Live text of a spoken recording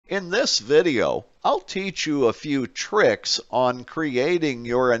In this video, I'll teach you a few tricks on creating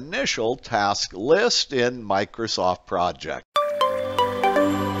your initial task list in Microsoft Project.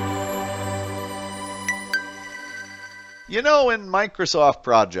 You know, in Microsoft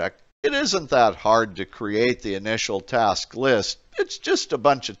Project, it isn't that hard to create the initial task list. It's just a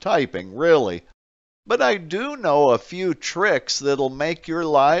bunch of typing, really. But I do know a few tricks that'll make your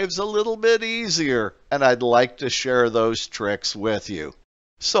lives a little bit easier, and I'd like to share those tricks with you.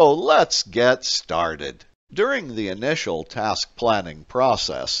 So let's get started. During the initial task planning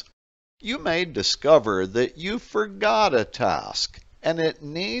process, you may discover that you forgot a task, and it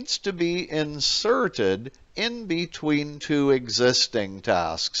needs to be inserted in between two existing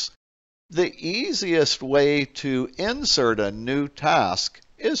tasks. The easiest way to insert a new task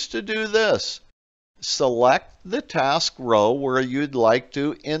is to do this. Select the task row where you'd like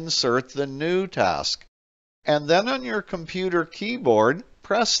to insert the new task, and then on your computer keyboard,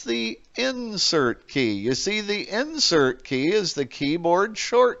 press the Insert key. You see, the Insert key is the keyboard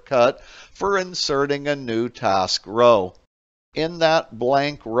shortcut for inserting a new task row. In that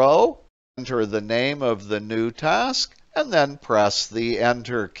blank row, enter the name of the new task, and then press the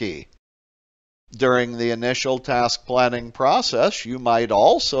Enter key. During the initial task planning process, you might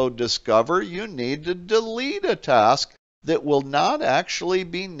also discover you need to delete a task that will not actually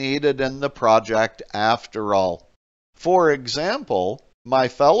be needed in the project after all. For example, my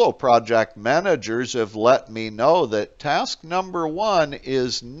fellow project managers have let me know that task number 1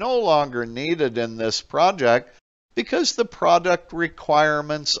 is no longer needed in this project because the product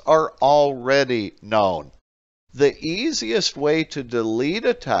requirements are already known. The easiest way to delete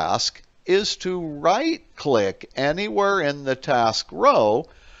a task is to right-click anywhere in the task row,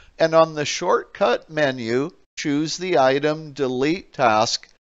 and on the shortcut menu, choose the item Delete Task,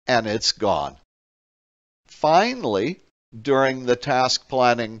 and it's gone. Finally, during the task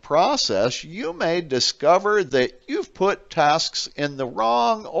planning process, you may discover that you've put tasks in the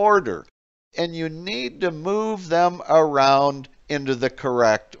wrong order, and you need to move them around into the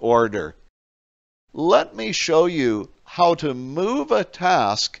correct order. Let me show you how to move a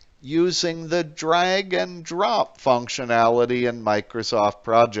task using the drag and drop functionality in Microsoft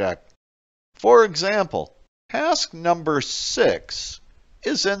Project. For example, task number 6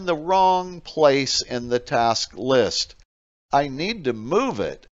 is in the wrong place in the task list. I need to move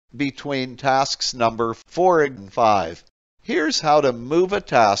it between tasks number 4 and 5. Here's how to move a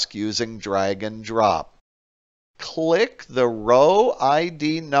task using drag and drop. Click the row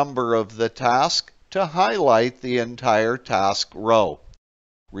ID number of the task to highlight the entire task row.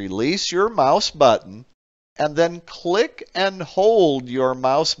 Release your mouse button, and then click and hold your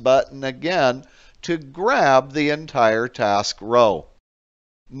mouse button again to grab the entire task row.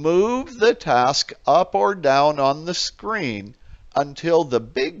 Move the task up or down on the screen until the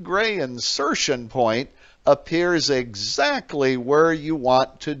big gray insertion point appears exactly where you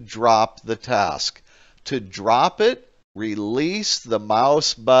want to drop the task. To drop it, release the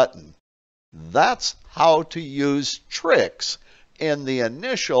mouse button. That's how to use tricks in the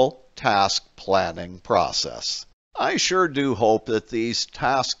initial task planning process. I sure do hope that these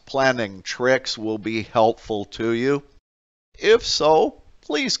task planning tricks will be helpful to you. If so,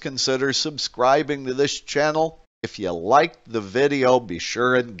 please consider subscribing to this channel. If you liked the video, be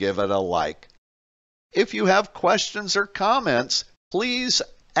sure and give it a like. If you have questions or comments, please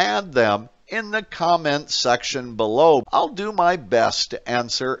add them in the comments section below. I'll do my best to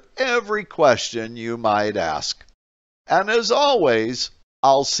answer every question you might ask. And as always,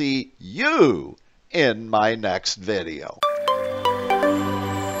 I'll see you in my next video.